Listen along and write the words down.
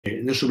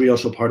And this will be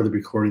also part of the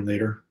recording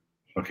later.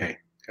 Okay,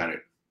 got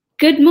it.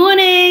 Good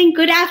morning,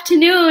 good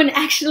afternoon,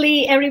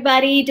 actually,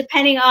 everybody,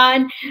 depending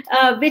on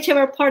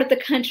whichever part of the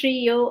country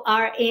you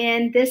are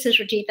in. This is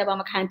Rajitha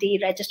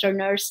Bammakanti, registered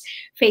nurse,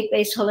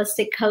 faith-based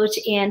holistic coach,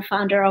 and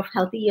founder of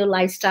Healthy You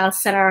Lifestyle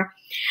Center.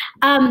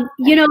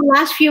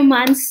 Last few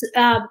months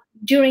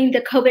during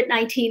the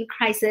COVID-19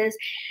 crisis,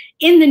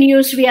 in the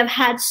news, we have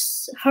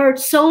heard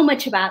so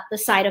much about the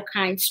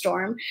cytokine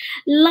storm.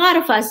 A lot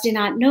of us did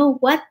not know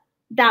what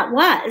that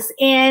was.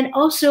 And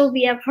also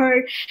we have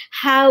heard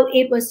how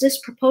it was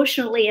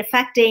disproportionately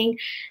affecting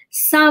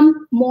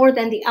some more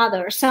than the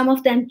other. Some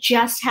of them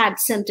just had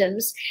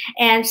symptoms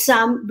and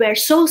some were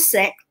so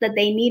sick that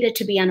they needed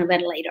to be on a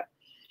ventilator.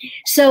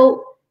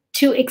 So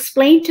to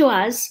explain to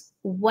us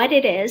what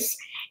it is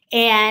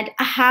and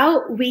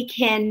how we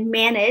can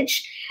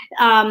manage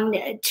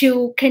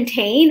to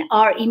contain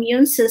our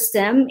immune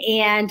system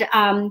and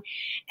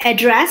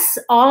address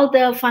all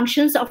the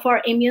functions of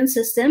our immune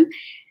system,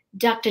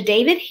 Dr.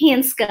 David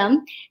Hanscom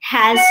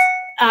has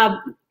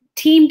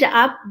teamed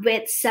up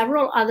with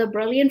several other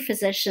brilliant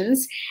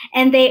physicians,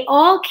 and they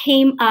all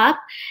came up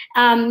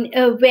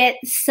with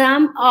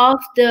some of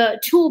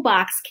the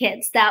toolbox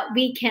kits that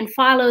we can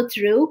follow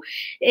through.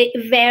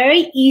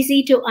 Very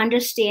easy to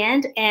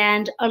understand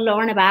and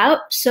learn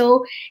about.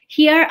 So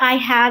here I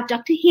have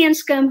Dr.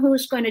 Hanscom,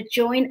 who's going to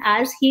join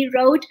us. He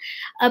wrote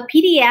a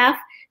PDF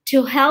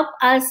to help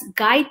us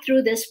guide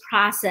through this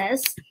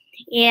process.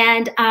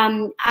 And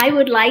I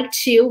would like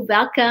to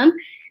welcome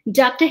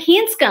Dr.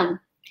 Hanscom.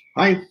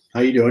 Hi,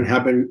 how you doing?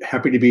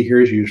 Happy to be here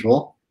as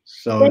usual.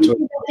 So Thank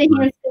you,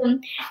 Dr.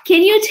 Hanscom.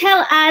 Can you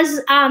tell us,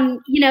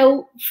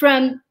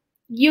 from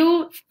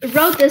you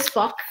wrote this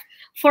book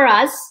for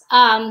us,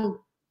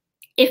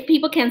 if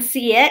people can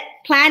see it,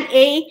 Plan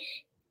A,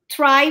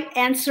 Thrive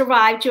and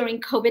Survive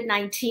During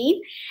COVID-19,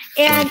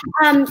 and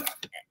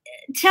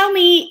tell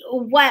me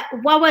what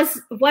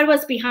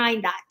was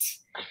behind that.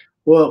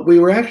 Well, we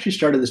were actually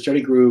started the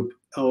study group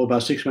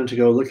about 6 months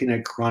ago, looking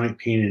at chronic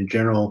pain in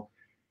general.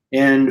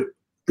 And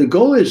the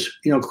goal is,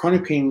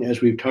 chronic pain,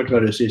 as we've talked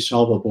about, is a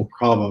solvable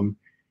problem.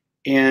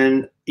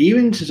 And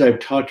even since I've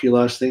talked to you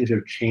last, things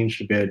have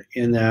changed a bit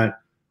in that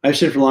I've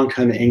said for a long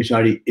time that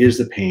anxiety is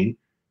the pain.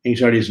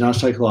 Anxiety is not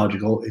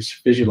psychological, it's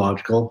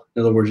physiological.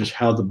 In other words, it's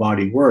how the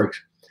body works.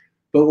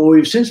 But what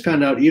we've since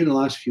found out, even in the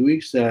last few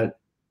weeks, that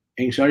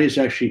anxiety is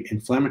actually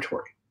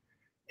inflammatory.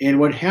 And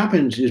what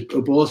happens is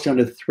it boils down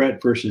to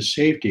threat versus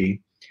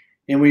safety.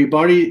 And when your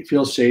body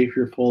feels safe,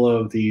 you're full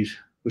of these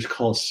what's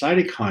called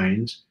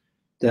cytokines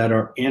that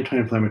are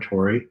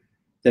anti-inflammatory,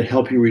 that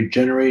help you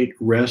regenerate,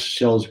 rest,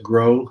 cells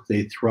grow,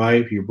 they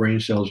thrive, your brain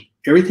cells,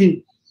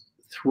 everything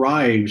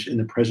thrives in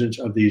the presence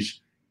of these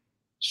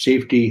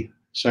safety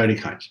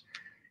cytokines.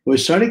 What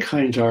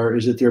cytokines are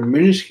is that they're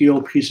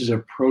minuscule pieces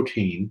of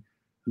protein,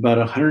 about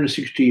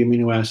 160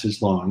 amino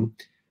acids long.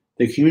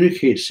 They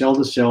communicate cell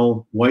to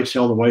cell, white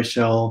cell to white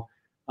cell,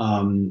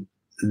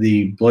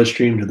 the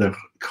bloodstream to the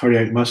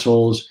cardiac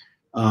muscles.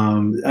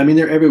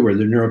 They're everywhere.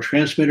 They're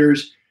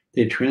neurotransmitters.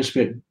 They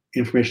transmit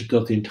information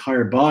throughout the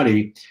entire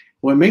body.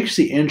 What makes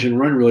the engine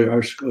run really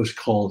are what's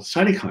called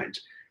cytokines.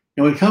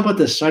 Now, when we talk about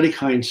the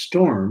cytokine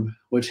storm,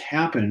 what's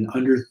happened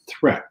under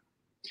threat,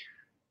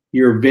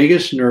 your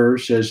vagus nerve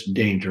says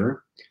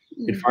danger.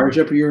 It fires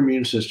up your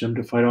immune system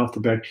to fight off the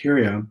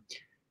bacteria.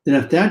 Then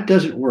if that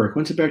doesn't work,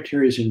 once the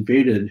bacteria is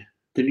invaded,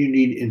 then you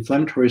need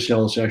inflammatory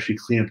cells to actually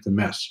clean up the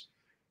mess.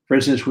 For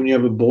instance, when you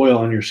have a boil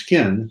on your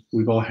skin,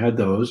 we've all had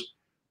those,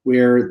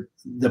 where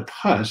the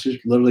pus is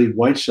literally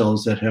white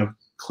cells that have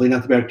cleaned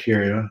out the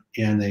bacteria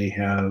and they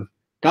have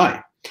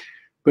died.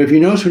 But if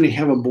you notice when you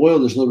have a boil,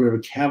 there's a little bit of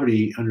a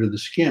cavity under the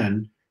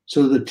skin,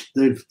 so that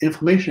the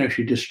inflammation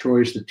actually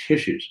destroys the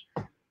tissues.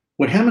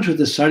 What happens with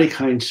the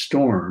cytokine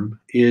storm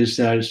is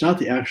that it's not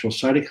the actual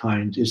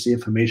cytokines, it's the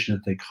inflammation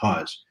that they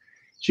cause.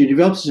 So you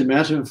develop this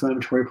massive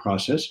inflammatory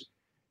process.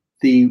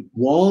 The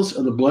walls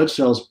of the blood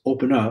cells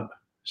open up,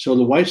 so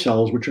the white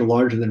cells, which are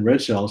larger than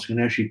red cells, can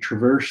actually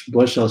traverse the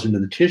blood cells into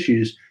the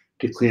tissues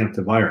to clean up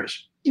the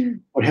virus.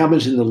 What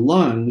happens in the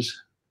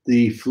lungs,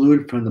 the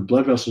fluid from the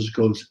blood vessels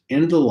goes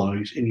into the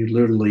lungs, and you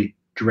literally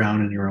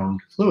drown in your own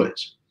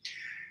fluids.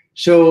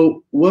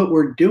 So what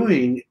we're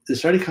doing, the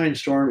cytokine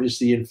storm is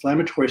the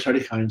inflammatory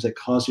cytokines that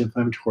cause the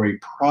inflammatory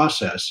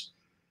process.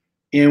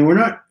 And we're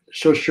not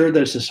so sure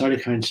that it's a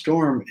cytokine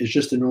storm, it's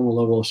just the normal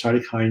level of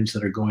cytokines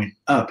that are going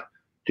up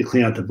to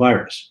clean out the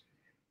virus.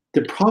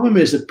 The problem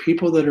is that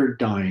people that are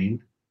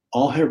dying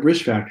all have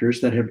risk factors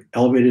that have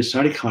elevated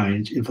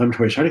cytokines,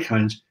 inflammatory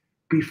cytokines,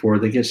 before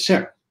they get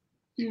sick.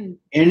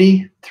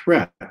 Any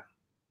threat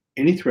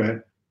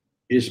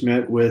is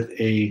met with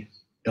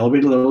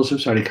elevated levels of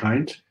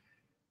cytokines.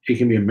 It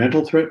can be a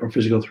mental threat or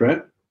physical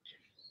threat.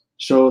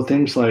 So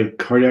things like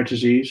cardiac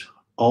disease,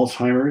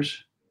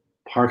 Alzheimer's,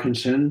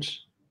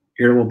 Parkinson's,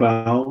 irritable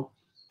bowel,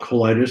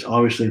 colitis,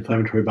 obviously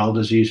inflammatory bowel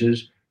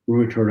diseases,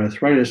 rheumatoid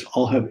arthritis,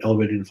 all have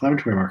elevated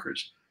inflammatory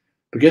markers.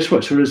 But guess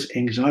what? So does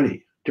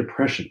anxiety,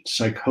 depression,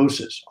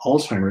 psychosis,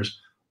 Alzheimer's,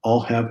 all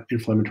have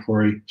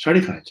inflammatory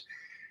cytokines.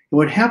 And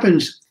what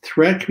happens,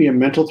 threat can be a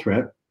mental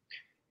threat.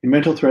 And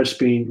mental threats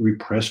being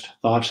repressed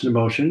thoughts and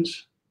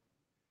emotions.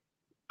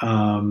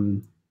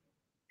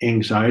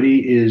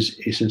 Anxiety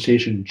is a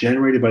sensation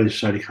generated by the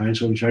cytokines.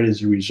 So anxiety is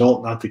the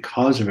result, not the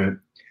cause of it.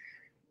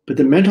 But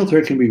the mental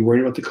threat can be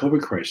worried about the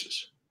COVID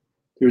crisis.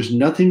 There's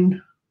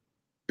nothing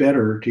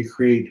better to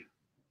create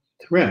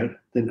threat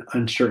than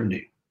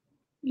uncertainty.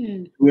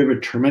 We have a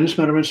tremendous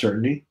amount of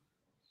uncertainty,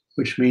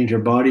 which means our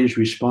body is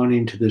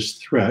responding to this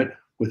threat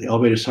with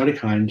elevated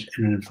cytokines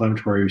and an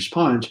inflammatory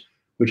response,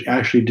 which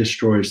actually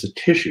destroys the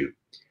tissue.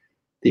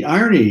 The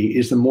irony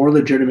is the more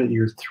legitimate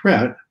your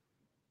threat,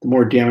 the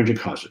more damage it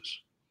causes.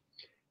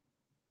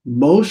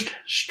 Most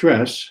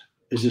stress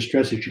is the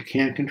stress that you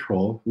can't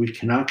control. We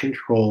cannot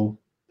control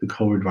the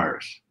COVID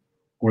virus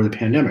or the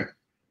pandemic.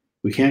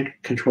 We can't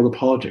control the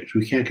politics.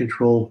 We can't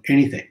control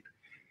anything.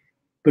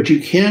 But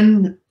you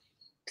can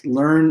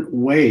learn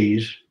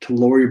ways to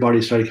lower your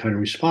body's cytokine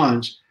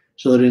response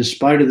so that in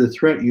spite of the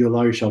threat, you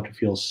allow yourself to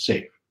feel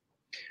safe.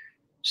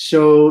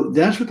 So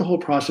that's what the whole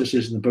process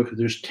is in the book.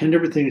 There's 10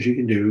 different things you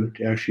can do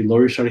to actually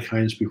lower your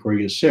cytokines before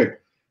you get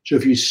sick. So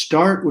if you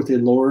start with a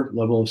lower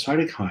level of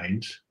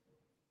cytokines,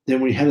 then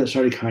when you have that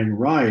cytokine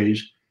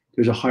rise,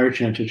 there's a higher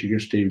chance that you're going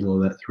to stay below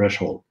that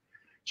threshold.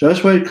 So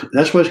that's why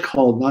it's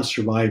called not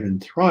survive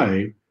and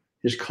thrive.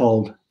 It's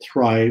called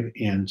thrive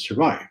and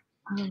survive.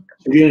 Okay.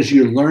 Again, as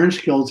you learn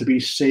skills to be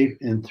safe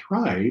and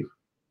thrive,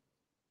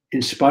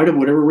 in spite of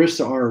whatever risks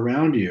there are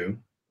around you,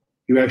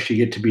 you actually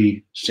get to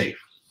be safe.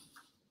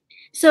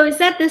 So is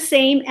that the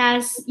same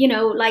as,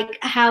 like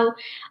how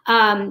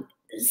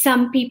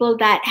some people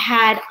that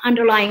had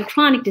underlying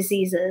chronic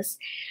diseases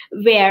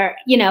where,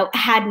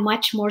 had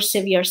much more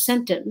severe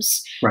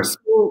symptoms? Right.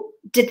 So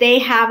did they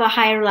have a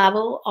higher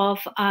level of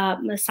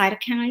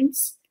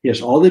cytokines?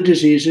 Yes, all the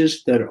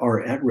diseases that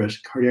are at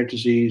risk, cardiac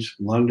disease,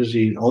 lung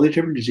disease, all these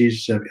different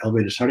diseases have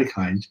elevated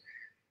cytokines.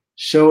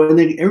 So, and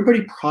then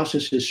everybody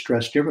processes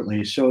stress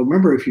differently. So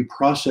remember, if you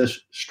process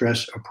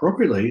stress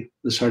appropriately,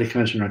 the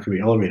cytokines are not going to be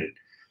elevated.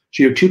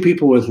 So you have two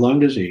people with lung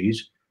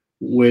disease,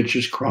 which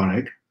is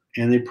chronic,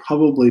 and they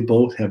probably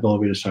both have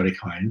elevated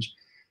cytokines.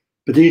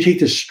 But then you take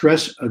the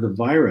stress of the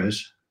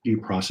virus, do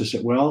you process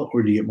it well,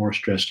 or do you get more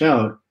stressed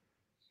out?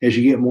 As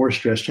you get more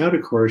stressed out,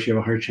 of course, you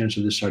have a higher chance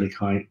of the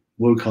cytokine,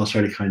 what we call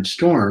cytokine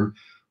storm,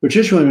 which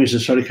just really means the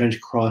cytokines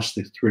cross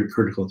the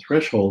critical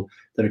threshold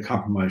that it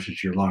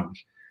compromises your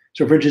lungs.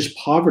 So for instance,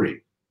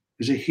 poverty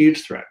is a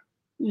huge threat.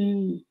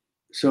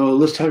 So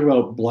let's talk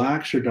about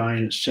blacks are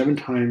dying at 7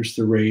 times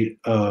the rate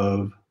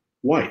of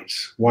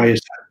whites. Why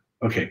is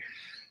that? Okay.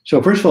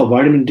 So first of all,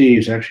 vitamin D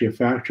is actually a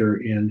factor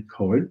in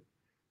COVID.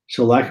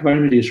 So lack of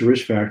vitamin D is a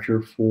risk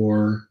factor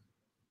for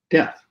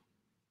death.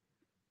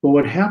 But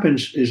what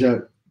happens is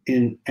that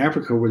in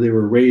Africa, where they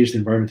were raised, the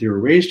environment they were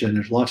raised in,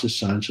 there's lots of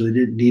sun, so they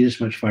didn't need as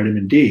much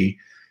vitamin D.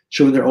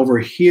 So when they're over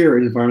here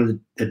in an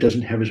environment that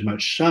doesn't have as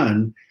much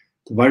sun,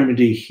 the vitamin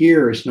D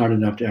here is not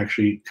enough to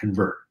actually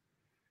convert.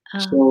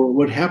 So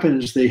what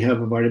happens is they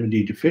have a vitamin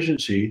D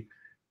deficiency.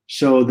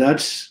 So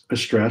that's a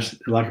stress,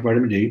 lack of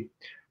vitamin D.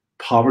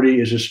 Poverty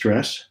is a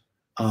stress.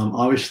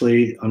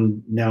 Obviously,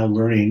 I'm now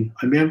learning.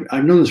 I mean,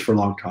 I've known this for a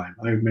long time.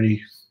 I have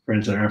many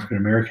friends that are African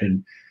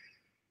American.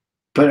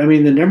 But I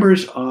mean, the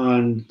numbers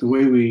on the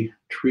way we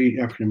treat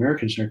African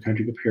Americans in our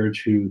country compared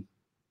to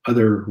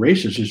other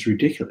races is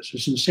ridiculous.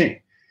 It's insane.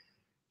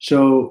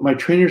 So my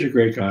trainer's a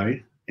great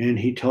guy, and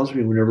he tells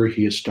me whenever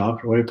he is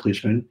stopped by a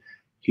policeman,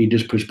 he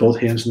just puts both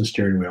hands on the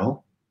steering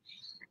wheel,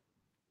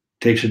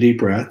 takes a deep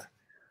breath.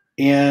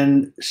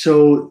 And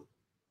so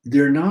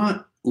they're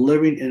not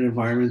living in an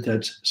environment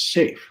that's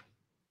safe.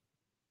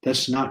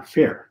 That's not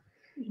fair.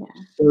 Yeah.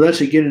 So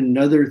that's, again,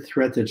 another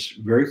threat that's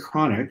very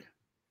chronic.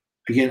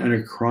 Again,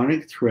 under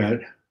chronic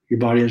threat, your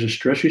body has a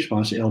stress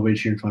response that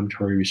elevates your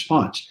inflammatory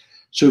response.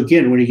 So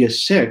again, when you get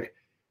sick,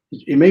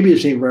 it may be the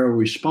same viral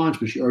response,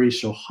 but you're already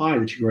so high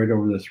that you go right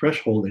over the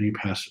threshold and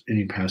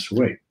you pass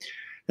away.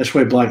 That's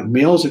why black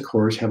males, of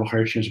course, have a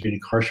higher chance of being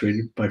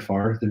incarcerated by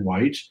far than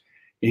whites.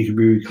 And you can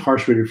be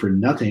incarcerated for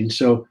nothing.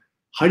 So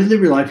how do you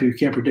live your life if you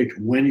can't predict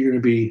when you're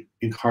going to be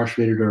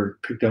incarcerated or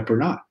picked up or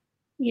not?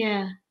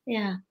 Yeah,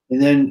 yeah.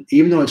 And then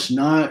even though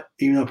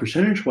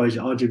percentage-wise,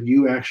 the odds of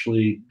you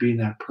actually being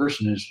that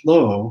person is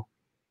low,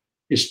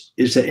 is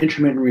that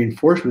intermittent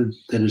reinforcement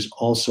that is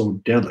also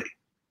deadly.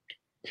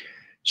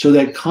 So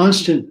that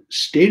constant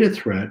state of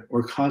threat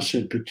or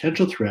constant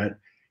potential threat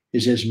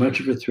is as much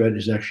of a threat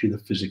as actually the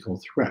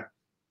physical threat.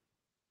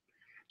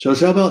 So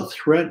it's all about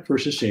threat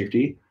versus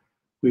safety.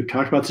 We've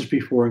talked about this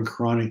before in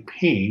chronic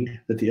pain,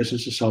 that the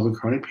essence of solving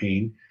chronic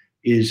pain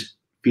is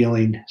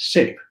feeling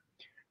safe,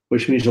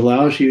 which means it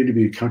allows you to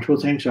be comfortable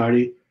with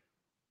anxiety,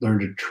 learn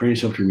to train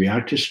yourself to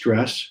react to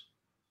stress,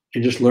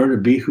 and just learn to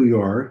be who you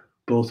are,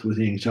 both with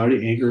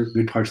anxiety, anger,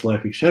 good parts of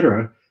life,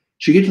 etc.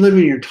 So you get to live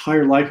in your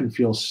entire life and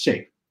feel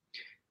safe.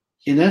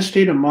 In that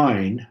state of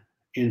mind,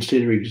 in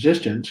state of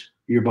existence,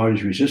 your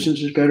body's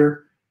resistance is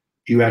better.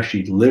 You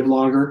actually live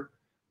longer.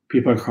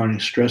 People with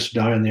chronic stress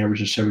die on the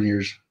average of 7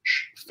 years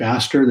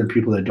faster than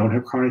people that don't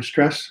have chronic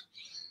stress.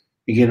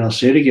 Again, I'll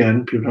say it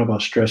again. People talk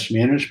about stress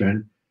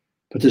management.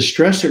 But the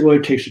stress that really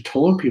takes a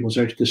toll on people is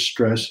actually the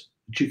stress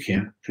that you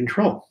can't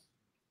control,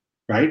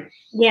 right?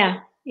 Yeah.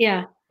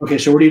 Yeah. Okay,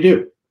 so what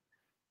do?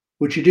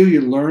 What you do,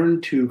 you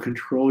learn to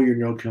control your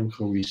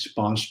neurochemical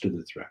response to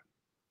the threat.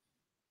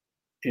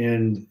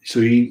 And so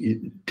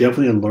you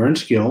definitely a learned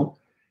skill.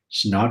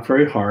 It's not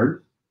very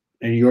hard.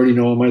 And you already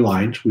know all my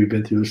lines. We've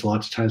been through this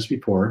lots of times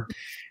before.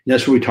 And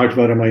that's what we talked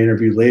about in my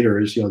interview later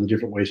is, the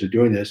different ways of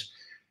doing this.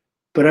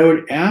 But I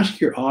would ask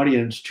your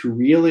audience to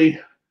really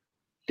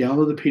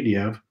download the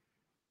PDF.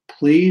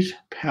 Please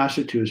pass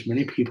it to as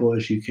many people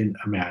as you can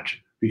imagine,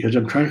 because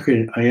I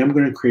am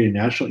going to create a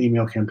national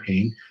email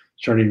campaign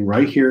starting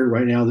right here,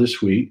 right now,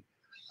 this week.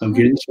 I'm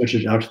getting this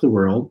message out to the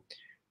world.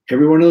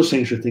 Every one of those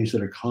things are things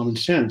that are common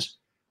sense.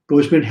 But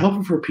what's been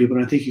helpful for people,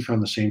 and I think you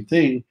found the same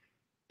thing,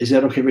 is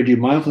that, okay, if I do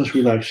mindfulness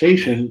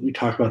relaxation, we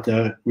talk about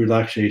that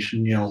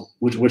relaxation,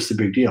 what's the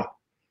big deal?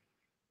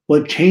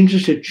 Well, it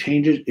changes, it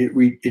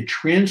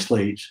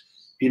translates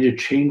into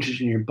changes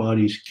in your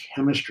body's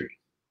chemistry.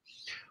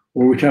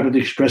 Or we talk about the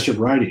expressive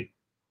writing.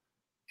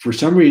 For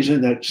some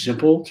reason, that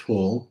simple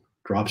tool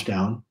drops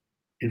down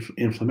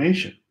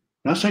inflammation.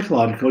 Not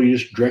psychological, you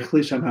just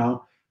directly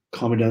somehow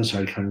calm down the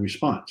cytokine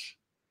response.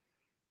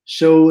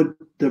 So what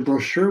the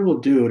brochure will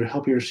do to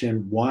help you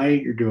understand why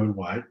you're doing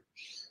what,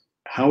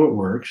 how it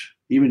works,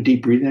 even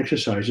deep breathing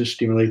exercises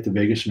stimulate the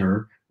vagus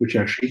nerve, which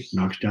actually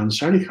knocks down the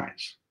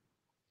cytokines.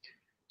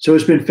 So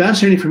it's been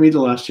fascinating for me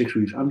the last 6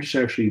 weeks. I'm just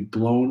actually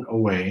blown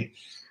away.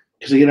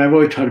 Because again, I've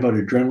always talked about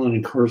adrenaline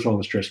and cortisol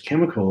and stress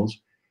chemicals,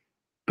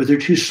 but they're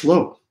too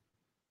slow.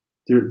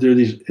 They're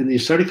these, in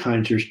these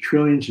cytokines, there's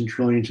trillions and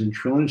trillions and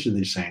trillions of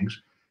these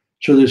things.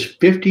 So there's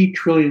 50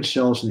 trillion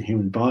cells in the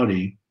human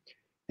body,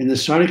 and the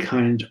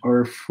cytokines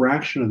are a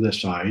fraction of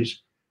this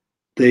size.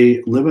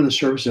 They live on the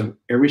surface of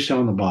every cell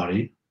in the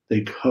body.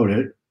 They code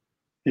it.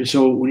 And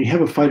so when you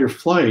have a fight or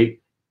flight,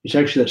 it's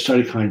actually that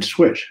cytokine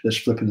switch that's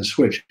flipping the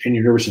switch in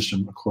your nervous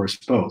system, of course,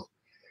 both.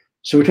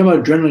 So we're talking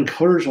about adrenaline,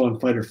 cortisol, and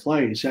fight or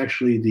flight. It's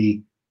actually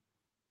the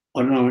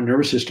autonomic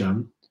nervous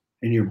system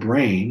in your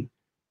brain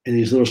and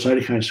these little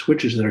cytokine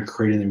switches that are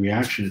creating the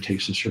reaction it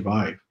takes to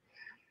survive.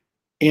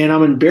 And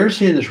I'm embarrassed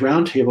to say in this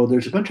roundtable,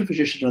 there's a bunch of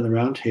physicians on the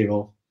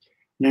roundtable,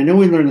 and I know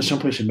we learned this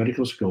someplace in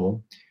medical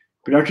school,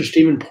 but Dr.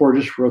 Stephen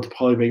Porges wrote the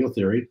polyvagal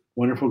theory,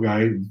 wonderful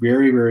guy,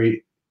 very,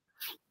 very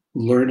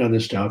learned on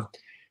this stuff.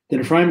 Then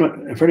a friend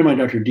of mine,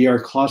 Dr.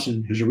 D.R.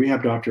 Clausen, who's a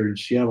rehab doctor in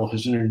Seattle,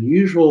 has an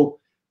unusual,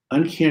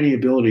 uncanny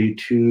ability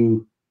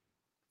to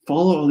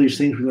follow all these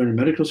things we learned in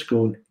medical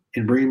school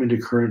and bring them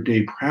into current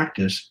day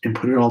practice and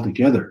put it all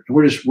together.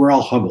 And we're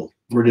all humbled.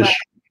 We're just,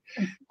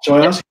 so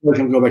I also feel like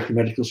I'm going back to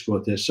medical school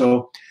with this.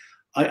 So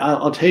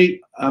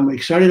I'm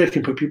excited I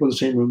can put people in the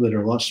same room that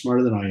are a lot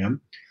smarter than I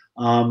am.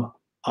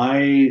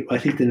 I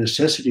think the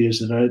necessity is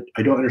that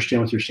I don't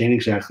understand what they're saying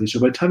exactly. So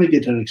by the time I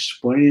get done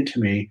explaining it to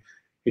me,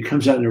 it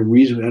comes out in a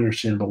reasonably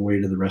understandable way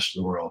to the rest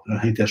of the world. And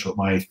I think that's what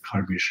my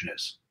contribution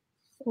is.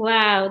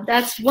 Wow,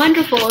 that's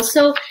wonderful.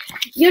 So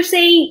you're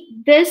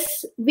saying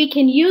we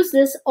can use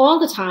this all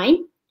the time.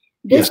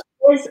 This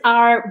is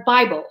our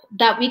Bible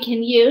that we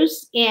can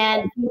use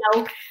and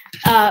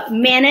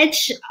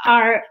manage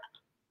our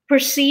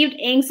perceived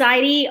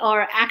anxiety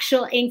or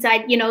actual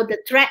anxiety, the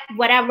threat,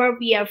 whatever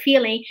we are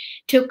feeling,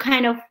 to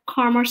kind of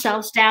calm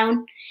ourselves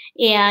down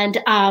and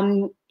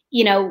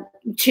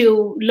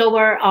to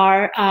lower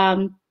our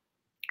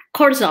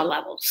cortisol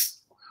levels.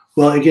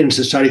 Well, again, it's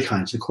the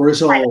cytokines. The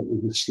cortisol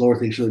is a slower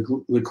thing. So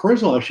the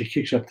cortisol actually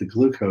kicks up the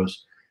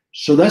glucose.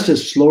 So that's a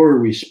slower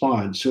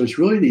response. So it's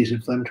really these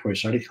inflammatory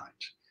cytokines.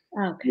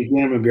 Okay.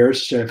 Again, I'm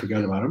embarrassed to say I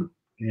forgot about them.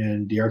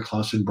 And D.R.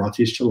 Clausen brought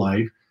these to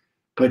life.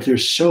 But they're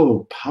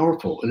so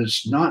powerful. And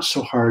it's not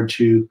so hard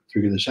to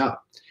figure this out.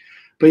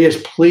 But yes,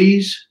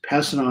 please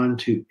pass it on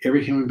to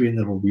every human being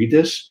that will read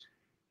this.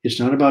 It's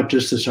not about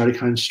just the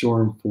cytokine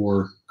storm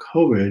for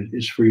COVID.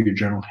 It's for your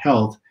general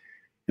health.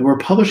 And we're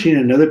publishing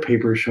another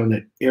paper showing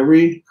that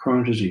every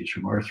chronic disease,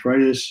 from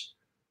arthritis,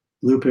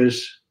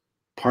 lupus,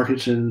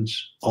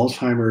 Parkinson's,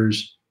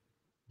 Alzheimer's,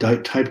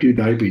 type 2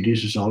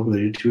 diabetes, is all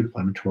related to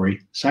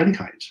inflammatory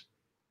cytokines.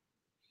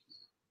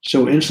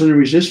 So insulin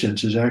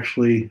resistance is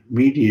actually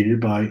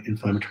mediated by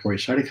inflammatory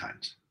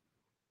cytokines.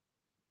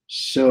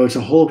 So it's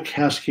a whole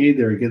cascade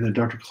there, again, that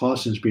Dr.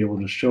 Clausen's be able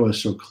to show us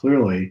so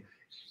clearly.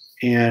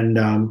 And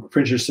for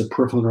instance, the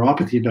peripheral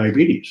neuropathy of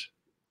diabetes.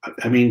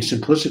 I mean,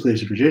 simplistically,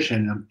 as a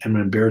physician, I'm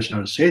embarrassed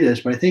now to say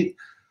this, but I think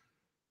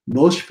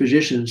most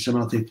physicians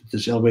somehow think that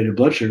this elevated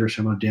blood sugar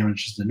somehow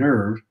damages the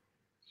nerve.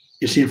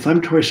 It's the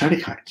inflammatory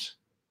cytokines.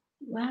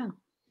 Wow.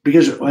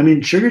 Because, I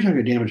mean, sugar's not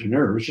going to damage the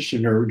nerve. It's just a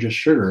nerve, just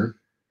sugar.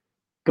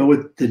 But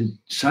what the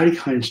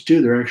cytokines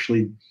do, they're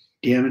actually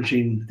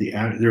damaging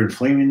they're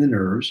inflaming the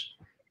nerves.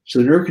 So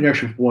the nerve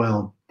conduction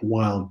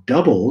while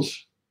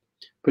doubles,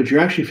 but you're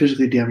actually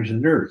physically damaging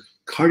the nerve.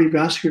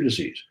 Cardiovascular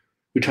disease.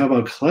 We talk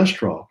about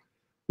cholesterol.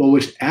 Well,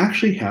 what's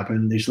actually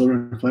happened, these little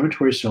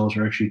inflammatory cells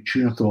are actually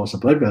chewing up the walls of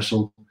the blood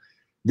vessel.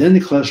 Then the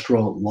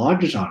cholesterol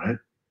lodges on it,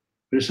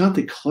 but it's not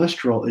the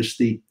cholesterol, it's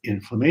the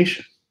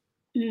inflammation.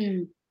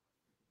 Mm.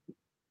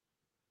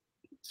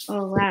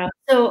 Oh, wow.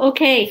 So,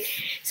 okay.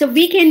 So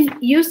we can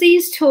use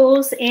these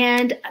tools,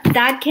 and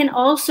that can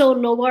also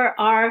lower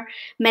our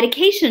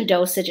medication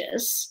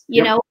dosages,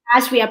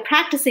 as we are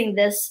practicing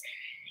this,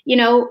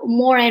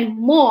 more and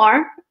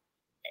more,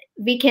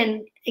 we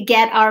can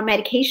get our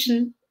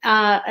medication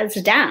as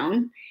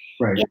down.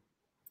 Right.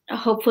 And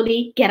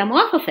hopefully get them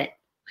off of it.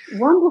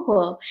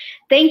 Wonderful.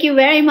 Thank you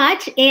very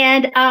much.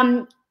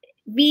 And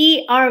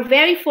we are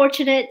very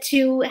fortunate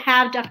to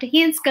have Dr.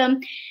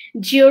 Hanscom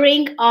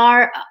during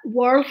our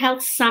World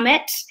Health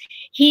Summit.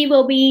 He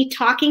will be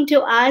talking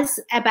to us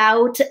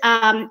about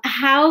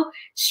how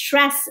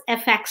stress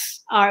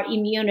affects our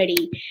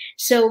immunity.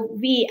 So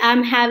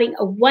I'm having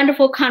a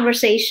wonderful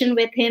conversation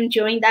with him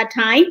during that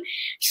time.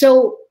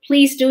 So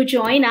please do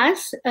join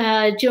us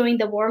during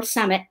the World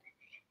Summit.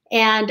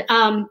 And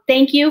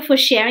thank you for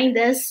sharing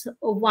this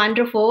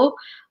wonderful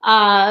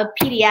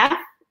PDF,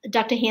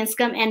 Dr.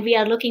 Hanscom, and we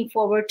are looking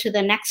forward to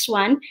the next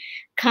one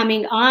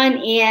coming on,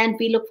 and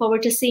we look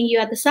forward to seeing you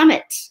at the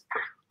summit.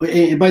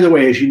 And by the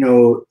way, as you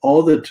know,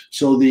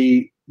 so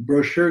the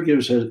brochure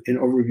gives an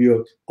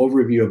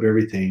overview of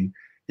everything,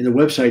 and the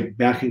website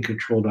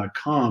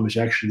backandcontrol.com is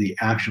actually the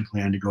action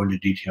plan to go into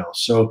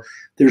details. So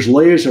there's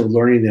layers of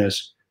learning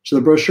this. So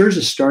the brochure is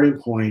a starting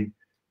point,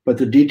 but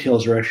the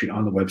details are actually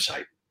on the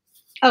website.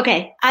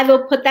 Okay, I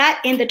will put that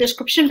in the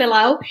description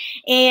below.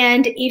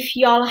 And if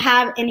y'all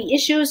have any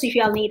issues, if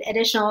y'all need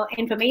additional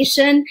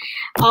information,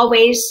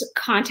 always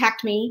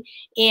contact me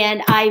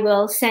and I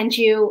will send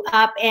you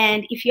up.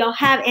 And if y'all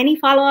have any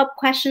follow-up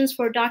questions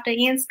for Dr.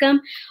 Hanscom,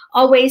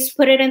 always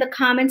put it in the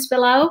comments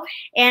below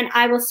and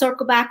I will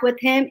circle back with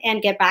him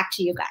and get back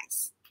to you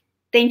guys.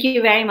 Thank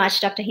you very much,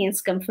 Dr.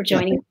 Hanscom, for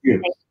joining us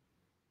today.